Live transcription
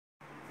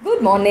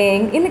Good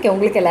morning. இன்னைக்கு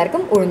உங்களுக்கு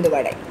எல்லாருக்கும் உளுந்து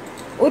வடை.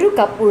 ஒரு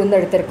கப் உளுந்து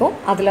எடுத்துறோம்.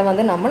 அதுல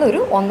வந்து நம்ம ஒரு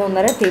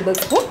 1.5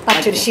 டேபிள்ஸ்பூன்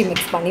பச்சரிசி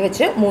mix பண்ணி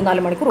வச்சு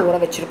 3-4 மணிக்கூர் ஊற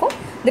வச்சிருக்கோம்.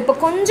 இது இப்ப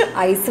கொஞ்சம்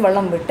ஐஸ்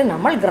வெல்லம் விட்டு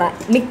நம்ம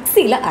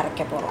மிக்ஸில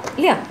அரைக்க போறோம்.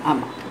 இல்லையா?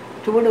 ஆமா.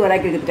 சூடு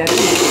வரைக்கிறதுக்காக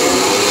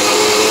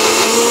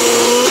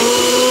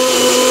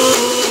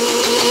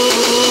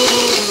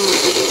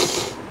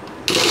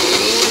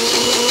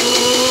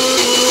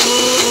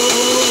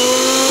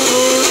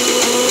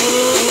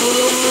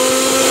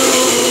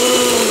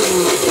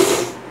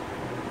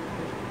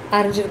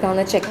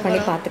அரைஞ்சிருக்காங்க செக் பண்ணி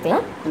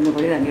பார்த்துக்கலாம். கொஞ்சம்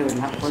பொடி தண்ணி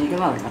விடலாம்,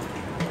 கொஞ்சமாக விடலாம்.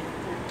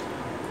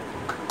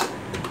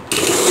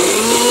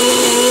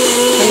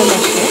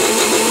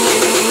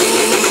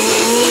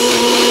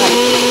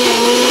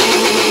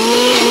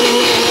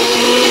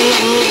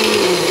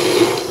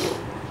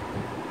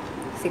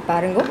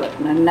 பாருங்க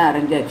நல்லா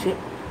அரைஞ்சாச்சு.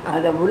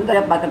 அதை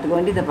உளுந்தர பார்க்கறதுக்கு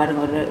வேண்டி இதை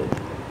பாருங்க,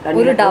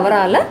 ஒரு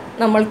டவரால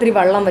நம்ம திரி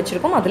வெள்ளம்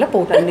வச்சிருக்கோம், அதுல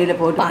போட்டு தண்ணியில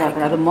போட்டு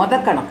பார்க்கணும். அது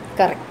முதக்கணும்.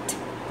 Correct.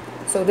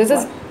 So this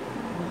is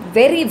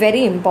very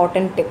very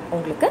important tip.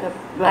 உங்களுக்கு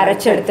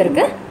அரைச்சி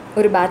எடுத்துருக்கு,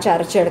 ஒரு பேட்ச்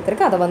அரைச்சி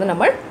எடுத்துருக்கு, அதை வந்து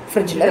நம்ம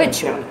ஃப்ரிட்ஜில்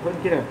வச்சுருவோம்.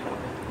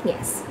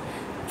 எஸ்,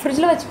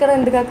 ஃப்ரிட்ஜில் வச்சுக்கிற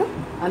எதுக்காக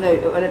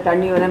அந்த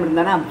தண்ணி வேணும்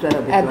இருந்தாலும்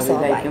அப்சர்வ்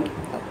ஆகிக்கும்.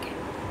 ஓகே,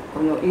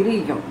 கொஞ்சம்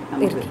இரிக்கும்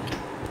நமக்கு.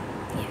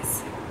 எஸ்,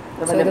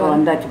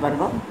 வந்தாச்சு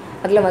பாருங்க.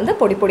 அதில் வந்து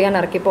பொடி பொடியாக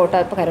நறுக்கி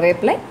போட்ட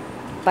கருவேப்பிலை,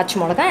 பச்சை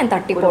மிளகா அண்ட்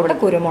தட்டி போட்ட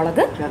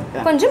குருமிளகு,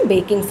 கொஞ்சம்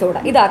baking soda.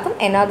 இதாக்கும்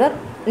another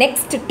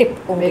next tip.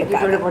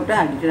 உங்களுக்கு போட்டு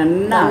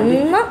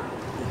நல்லா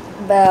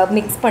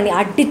மிக்ஸ் பண்ணி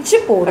அடிச்சு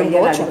போடுங்க.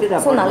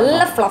 ஸோ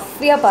நல்லா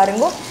ஃப்ளஃபியாக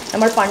பாருங்க.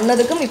 நம்ம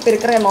பண்ணதுக்கும் இப்போ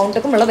இருக்கிற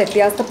அமௌண்ட்டுக்கும் நல்லா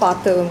வித்தியாசத்தை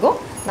பார்த்துங்க.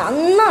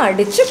 நல்லா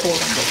அடிச்சு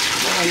போடுங்க.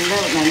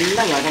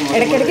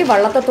 இடைக்கிடைக்கு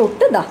வெள்ளத்தை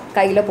தொட்டு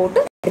கையில்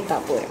போட்டு எடுத்தா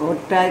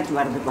போதும்.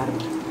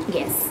 பாருங்க.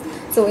 எஸ்.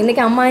 ஸோ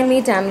இன்றைக்கி அம்மா அண்ட் மீ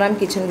சாம்ராம்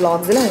கிச்சன்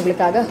vlogsல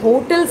உங்களுக்காக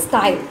ஹோட்டல்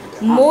ஸ்டைல்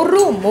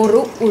மொரு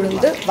மொரு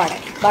உளுந்து வடை.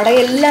 வடை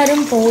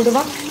எல்லாரும்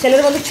போடுவா,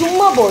 சிலர் வந்து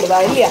சும்மா போடுவா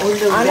இல்லையா?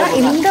 ஆனால்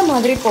இந்த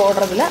மாதிரி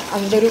போடுறதுல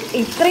அந்த ஒரு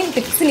இத்தனையும்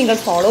டிப்ஸ் நீங்கள்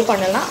ஃபாலோ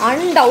பண்ணலாம்.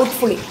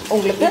 அன்டவுட்ஃபுல்லி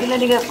உங்களுக்கு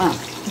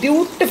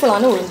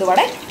பியூட்டிஃபுல்லான உளுந்து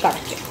வடை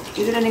கிடைக்கும்.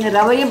 இதில் நீங்கள்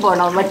ரவையும்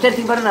போடணும்.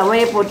 வச்சரிசி போட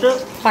ரவையை போட்டு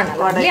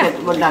வடை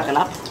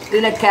உண்டாக்கலாம்.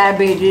 இதில்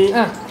கேபேஜு,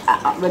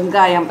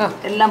 வெங்காயம்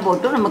எல்லாம்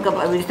போட்டு நமக்கு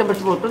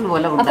வெஜிடபிள்ஸ் போட்டு இது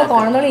போல அப்போ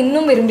குழந்தைங்க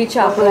இன்னும் விரும்பி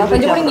சாப்பிடுவா,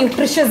 கொஞ்சம் கூட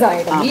நியூட்ரிஷியஸ்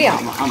ஆகிடும் இல்லையா?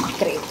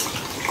 கிரேட்.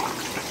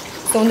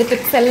 ஸோ இந்த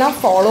டிப்ஸ் எல்லாம்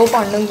ஃபாலோ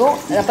பண்ணுங்க.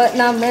 அப்போ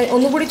நம்ம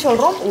ஒன்று கூடி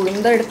சொல்கிறோம்,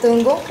 உளுந்து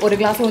எடுத்துங்கோ. ஒரு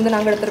கிளாஸ் உளுந்து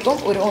நாங்கள்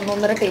எடுத்துருக்கோம். ஒரு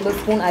 1.5 டேபிள்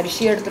ஸ்பூன்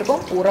அரிசி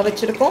எடுத்துருக்கோம், ஊற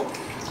வச்சுருக்கோம்.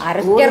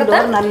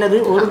 அரைக்கிறத நல்லது,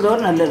 ஒரு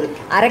டோர் நல்லது.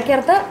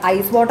 அரைக்கிறத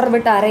ஐஸ் வாட்டர்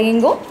விட்டு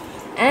அரையுங்கோ.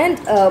 அண்ட்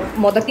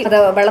முதக்கி அதை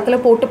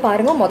வெள்ளத்தில் போட்டு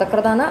பாருங்க.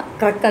 முதக்கிறதான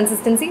கரெக்ட்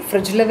கன்சிஸ்டன்சி.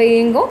 ஃப்ரிட்ஜில்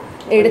வையுங்கோ.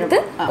 எடுத்து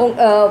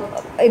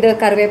இது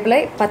கருவேப்பிலை,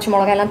 பச்சை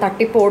மிளகாய் எல்லாம்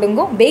தட்டி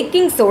போடுங்க.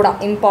 Baking soda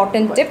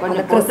important tip.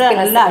 அந்த கிறிஸ்பி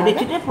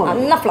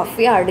நல்லா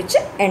ஃப்ளஃபியாக அடித்து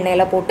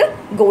எண்ணெயில் போட்டு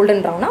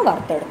கோல்டன் ப்ரௌனாக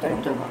வறுத்து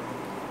எடுத்துருவோம்.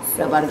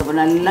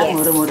 நல்லா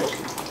ஒரு முறை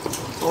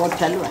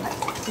போட்டால் வடை.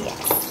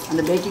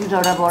 அந்த பேக்கிங்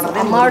சோடா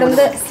போடுறது அம்மாவோட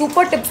இந்த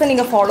சூப்பர் டிப்ஸை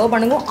நீங்கள் ஃபாலோ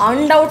பண்ணுங்க.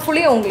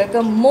 அன்டவுட்ஃபுல்லி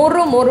உங்களுக்கு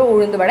மொறு மொறு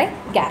உளுந்து வடை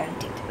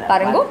கேரண்டி.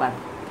 பாருங்க,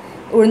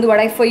 உளுந்து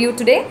வடை for you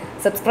today.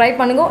 Subscribe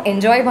பண்ணுங்க,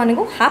 enjoy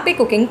பண்ணுங்க. Happy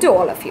cooking to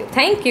all of you.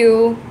 Thank you.